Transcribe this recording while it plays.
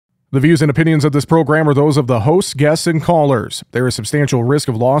The views and opinions of this program are those of the hosts, guests, and callers. There is substantial risk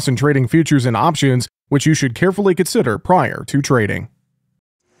of loss in trading futures and options, which you should carefully consider prior to trading.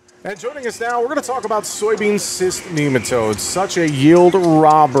 And joining us now, we're going to talk about soybean cyst nematodes, such a yield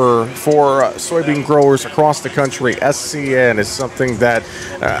robber for soybean growers across the country. SCN is something that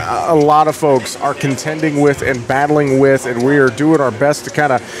a lot of folks are contending with and battling with, and we are doing our best to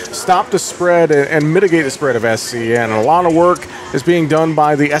kind of stop the spread and mitigate the spread of SCN. And a lot of work is being done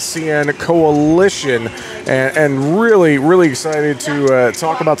by the SCN Coalition, and really excited to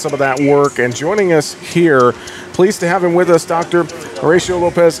talk about some of that work. And joining us here, pleased to have him with us, Dr. Horacio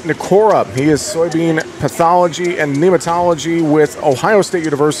Lopez-Nicora. He is soybean pathology and nematology with Ohio State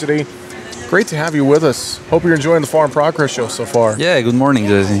University. Great to have you with us. Hope you're enjoying the Farm Progress Show so far. Yeah, good morning,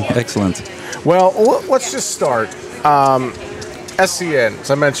 Jesse. Excellent. Well, let's just start. SCN,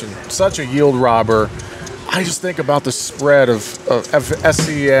 as I mentioned, such a yield robber. I just think about the spread of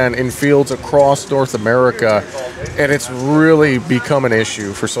SCN in fields across North America, and it's really become an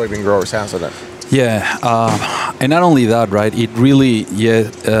issue for soybean growers, hasn't it? Yeah, and not only that, right? It really,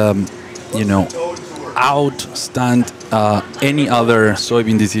 outstand any other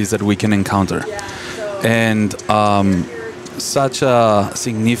soybean disease that we can encounter, and such a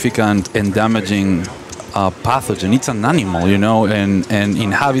significant and damaging pathogen. It's an animal, and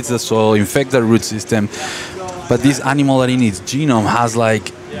inhabits the soil, infects the root system. But this animal that in its genome has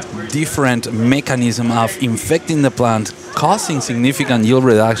like different mechanism of infecting the plant, causing significant yield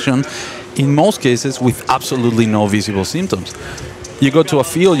reduction. In most cases, with absolutely no visible symptoms. You go to a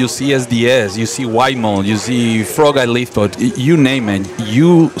field, you see SDS, you see white mold, you see frog-eye leaf spot, you name it,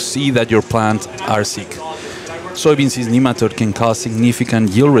 you see that your plants are sick. Soybean cyst nematode can cause significant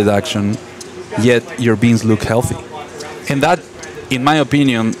yield reduction, yet your beans look healthy. And that, in my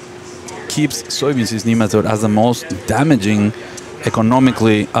opinion, keeps soybean cyst nematode as the most damaging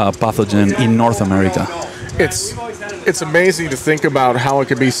economically pathogen in North America. It's amazing to think about how it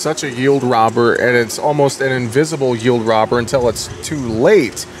could be such a yield robber, and it's almost an invisible yield robber until it's too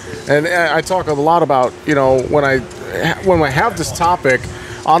late. And I talk a lot about, when I have this topic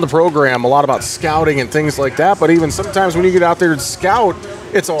on the program, a lot about scouting and things like that, but even sometimes when you get out there and scout,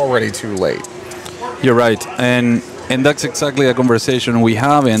 it's already too late. You're right, and that's exactly a conversation we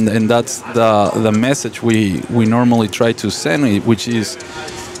have, and that's the message we normally try to send, which is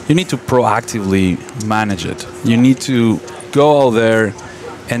you need to proactively manage it. You need to go out there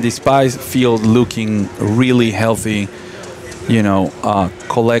and, despite field looking really healthy,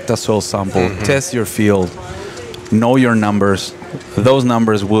 collect a soil sample, test your field, know your numbers. Those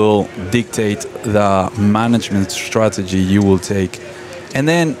numbers will dictate the management strategy you will take. And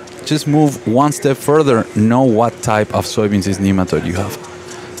then just move one step further, know what type of soybean cyst nematode you have.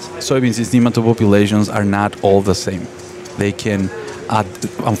 Soybean cyst nematode populations are not all the same. They can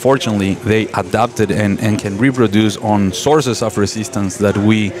unfortunately, they adapted and can reproduce on sources of resistance that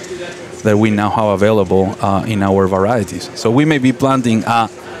we now have available in our varieties. So we may be planting a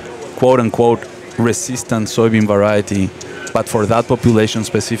quote-unquote resistant soybean variety, but for that population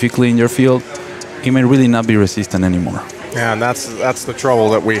specifically in your field, it may really not be resistant anymore. Yeah, and that's the trouble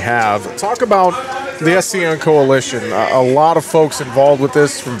that we have. Talk about the SCN Coalition. A lot of folks involved with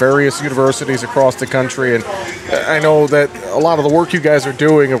this from various universities across the country, and I know that a lot of the work you guys are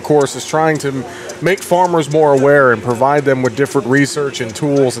doing, of course, is trying to make farmers more aware and provide them with different research and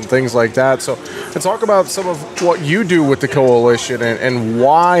tools and things like that. So talk about some of what you do with the Coalition and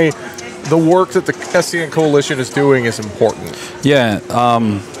why the work that the SCN Coalition is doing is important. Yeah,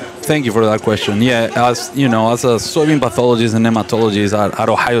 thank you for that question. Yeah, as a soybean pathologist and nematologist at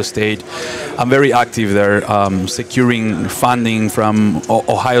Ohio State, I'm very active there, securing funding from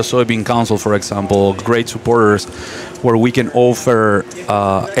Ohio Soybean Council, for example, great supporters, where we can offer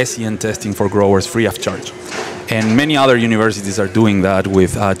SCN testing for growers free of charge. And many other universities are doing that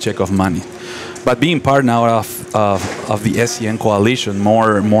with a check of money. But being part now of the SCN Coalition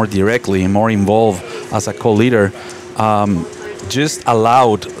more directly, more involved as a co-leader, just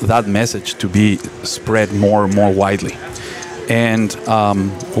allowed that message to be spread more widely. And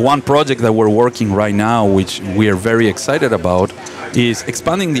one project that we're working right now, which we are very excited about, is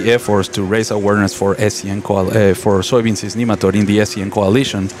expanding the efforts to raise awareness for SCN for soybean cyst nematode in the SCN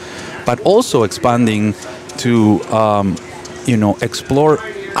Coalition, but also expanding to explore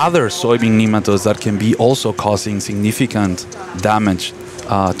other soybean nematodes that can be also causing significant damage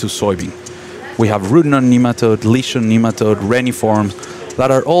to soybean. We have root knot nematode, lesion nematode, reniforms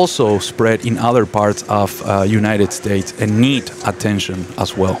that are also spread in other parts of United States and need attention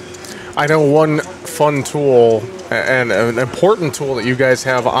as well. I know one fun tool And an important tool that you guys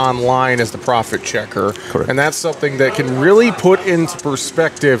have online is the profit checker. Correct. And that's something that can really put into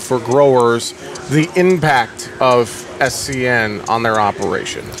perspective for growers the impact of SCN on their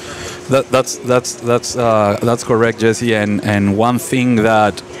operation. That's correct, Jesse. And one thing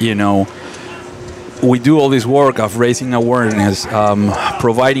that, you know, we do all this work of raising awareness,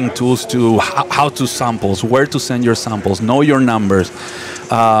 providing tools to how to samples, where to send your samples, know your numbers,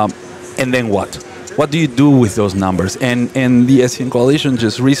 and then what? What do you do with those numbers? And the SCN Coalition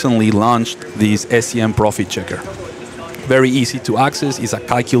just recently launched this SCN Profit Checker. Very easy to access. It's a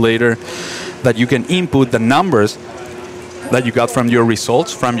calculator that you can input the numbers that you got from your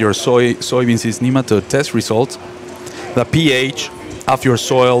results, from your soybean cyst nematode test results, the pH of your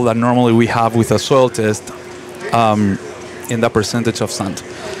soil that normally we have with a soil test, and the percentage of sand.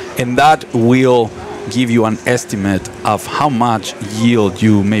 And that will give you an estimate of how much yield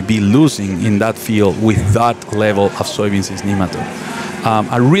you may be losing in that field with that level of soybean cyst nematode.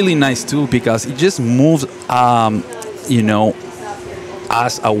 A really nice tool because it just moves, you know,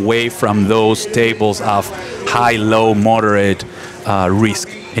 us away from those tables of high, low, moderate risk.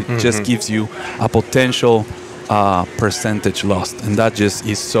 It just gives you a potential percentage lost, and that just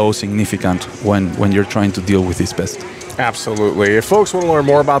is so significant when you're trying to deal with this pest. Absolutely. If folks want to learn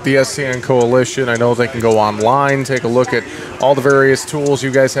more about the SCN Coalition, I know they can go online, take a look at all the various tools you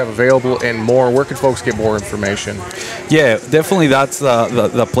guys have available and more. Where can folks get more information? Yeah, definitely that's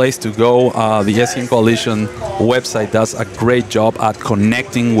the place to go. The SCN Coalition website does a great job at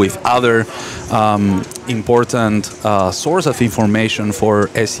connecting with other important source of information for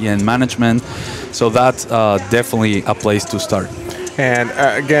SCN management. So that's definitely a place to start. And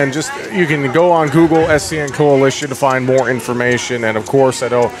again, just you can go on Google SCN Coalition to find more information. And of course, I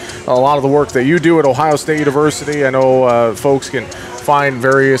know a lot of the work that you do at Ohio State University. I know folks can find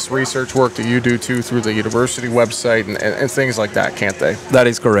various research work that you do too through the university website and things like that, can't they? That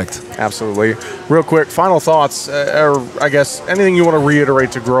is correct. Absolutely. Real quick, final thoughts, or I guess anything you want to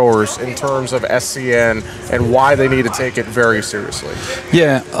reiterate to growers in terms of SCN and why they need to take it very seriously?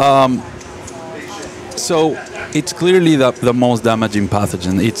 Yeah. So it's clearly the most damaging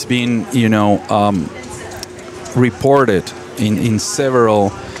pathogen. It's been, you know, reported in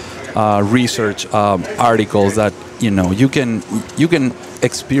several research articles that, you know, you can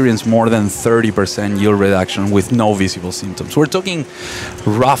experience more than 30% yield reduction with no visible symptoms. We're talking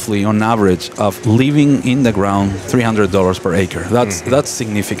roughly on average of leaving in the ground $300 per acre. That's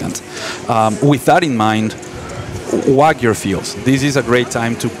significant. With that in mind, whack your fields. This is a great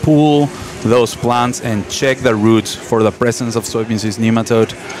time to pull those plants and check the roots for the presence of soybean cyst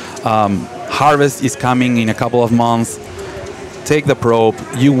nematode. Harvest is coming in a couple of months. Take the probe.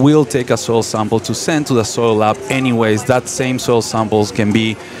 You will take a soil sample to send to the soil lab anyways. That same soil samples can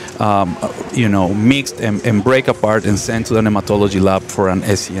be you know, mixed and break apart and sent to the nematology lab for an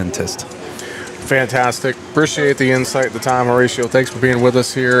SCN test. Fantastic. Appreciate the insight, the time, Mauricio. Thanks for being with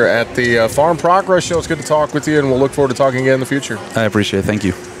us here at the Farm Progress Show. It's good to talk with you, and we'll look forward to talking again in the future. I appreciate it. Thank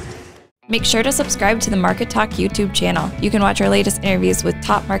you. Make sure to subscribe to the Market Talk YouTube channel. You can watch our latest interviews with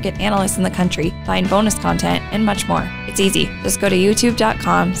top market analysts in the country, find bonus content, and much more. It's easy. Just go to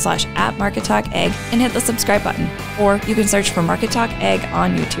youtube.com/@MarketTalkAg and hit the subscribe button. Or you can search for Market Talk Ag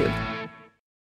on YouTube.